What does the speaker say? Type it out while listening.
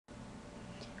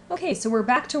Okay, so we're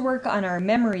back to work on our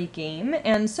memory game,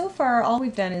 and so far all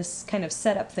we've done is kind of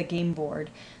set up the game board.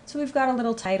 So we've got a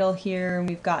little title here, and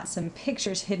we've got some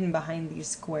pictures hidden behind these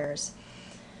squares.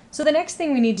 So the next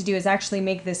thing we need to do is actually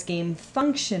make this game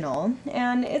functional,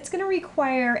 and it's going to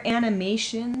require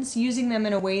animations, using them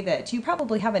in a way that you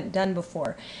probably haven't done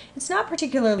before. It's not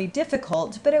particularly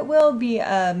difficult, but it will be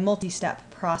a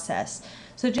multi-step process.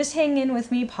 So just hang in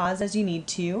with me, pause as you need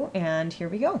to, and here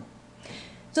we go.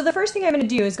 So the first thing I'm going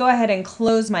to do is go ahead and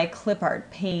close my clip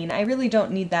art pane. I really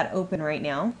don't need that open right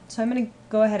now. So I'm going to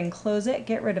go ahead and close it,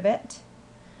 get rid of it.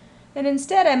 And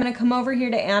instead I'm going to come over here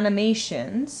to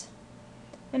animations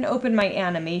and open my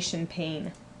animation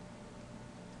pane.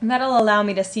 And that'll allow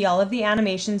me to see all of the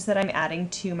animations that I'm adding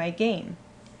to my game.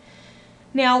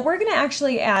 Now we're going to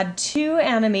actually add 2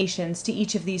 animations to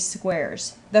each of these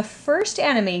squares. The first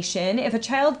animation, if a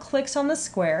child clicks on the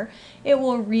square, it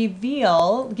will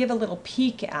give a little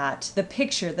peek at the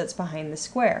picture that's behind the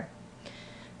square.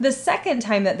 The second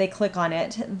time that they click on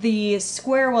it, the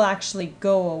square will actually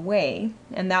go away,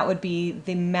 and that would be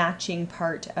the matching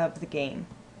part of the game.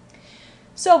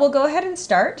 So we'll go ahead and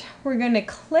start. We're going to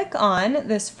click on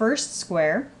this first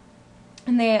square.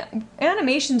 And the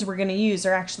animations we're going to use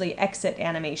are actually exit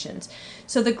animations.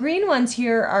 So the green ones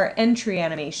here are entry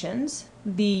animations.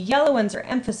 The yellow ones are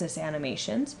emphasis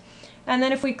animations. And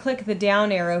then if we click the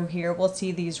down arrow here, we'll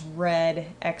see these red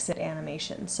exit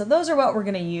animations. So those are what we're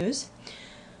going to use.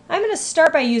 I'm going to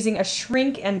start by using a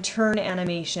shrink and turn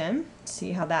animation.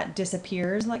 See how that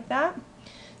disappears like that?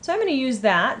 So I'm going to use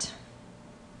that.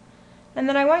 And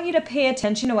then I want you to pay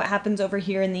attention to what happens over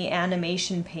here in the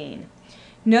animation pane.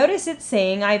 Notice it's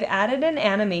saying I've added an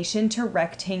animation to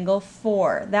rectangle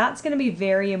 4. That's going to be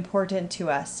very important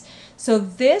to us. So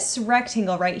this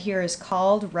rectangle right here is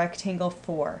called rectangle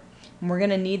 4. And we're going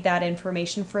to need that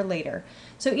information for later.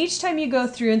 So each time you go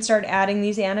through and start adding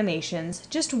these animations,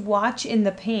 just watch in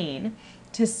the pane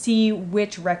to see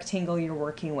which rectangle you're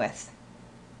working with.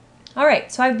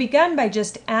 Alright, so I've begun by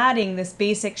just adding this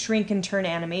basic shrink and turn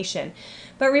animation.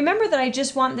 But remember that I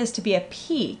just want this to be a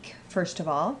peek, first of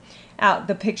all, out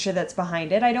the picture that's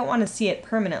behind it. I don't want to see it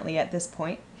permanently at this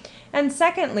point. And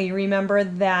secondly, remember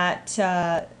that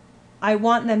I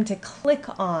want them to click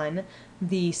on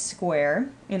the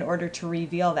square in order to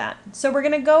reveal that. So we're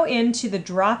going to go into the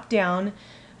drop-down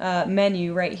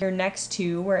menu right here next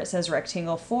to where it says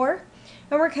rectangle 4,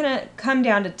 and we're going to come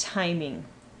down to timing.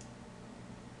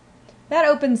 That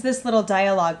opens this little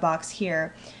dialog box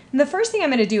here. And the first thing I'm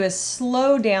going to do is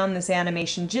slow down this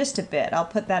animation just a bit. I'll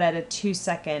put that at a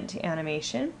 2-second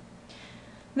animation.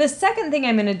 The second thing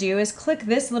I'm going to do is click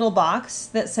this little box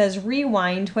that says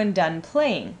rewind when done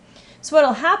playing. So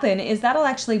what'll happen is that'll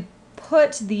actually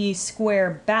put the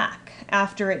square back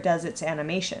after it does its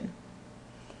animation.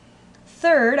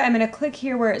 Third, I'm going to click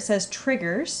here where it says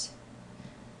triggers,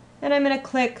 and I'm going to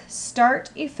click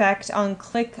start effect on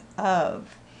click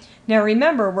of. Now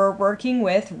remember, we're working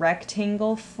with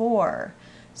rectangle 4.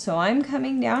 So I'm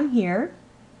coming down here,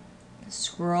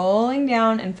 scrolling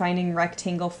down and finding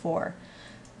rectangle 4.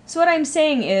 So what I'm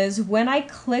saying is when I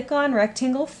click on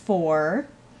rectangle 4,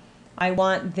 I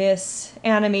want this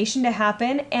animation to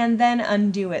happen and then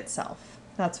undo itself.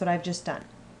 That's what I've just done.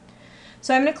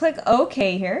 So I'm going to click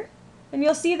OK here, and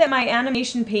you'll see that my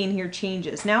animation pane here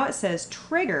changes. Now it says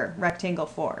trigger rectangle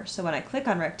 4. So when I click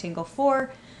on rectangle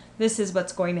 4, this is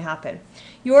what's going to happen.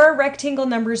 Your rectangle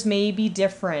numbers may be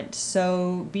different,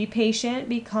 so be patient,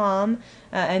 be calm,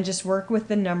 and just work with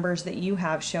the numbers that you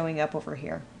have showing up over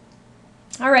here.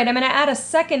 Alright, I'm going to add a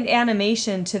second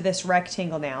animation to this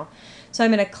rectangle now. So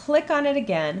I'm going to click on it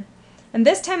again, and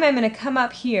this time I'm going to come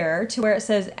up here to where it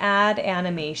says add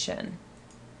animation.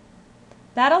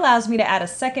 That allows me to add a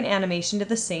second animation to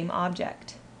the same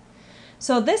object.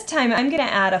 So this time I'm going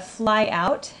to add a fly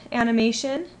out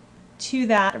animation to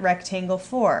that rectangle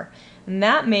 4, and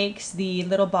that makes the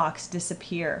little box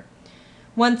disappear.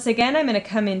 Once again, I'm going to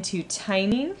come into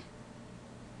timing,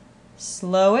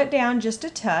 slow it down just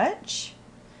a touch.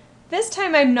 This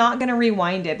time I'm not going to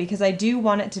rewind it because I do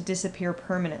want it to disappear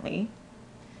permanently.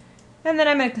 And then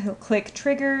I'm going to click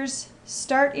triggers,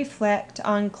 start effect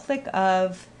on click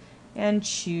of, and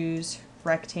choose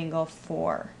rectangle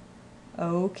 4.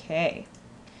 Okay.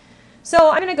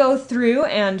 So I'm going to go through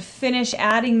and finish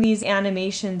adding these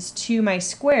animations to my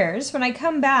squares. When I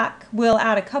come back, we'll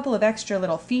add a couple of extra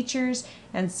little features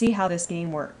and see how this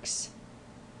game works.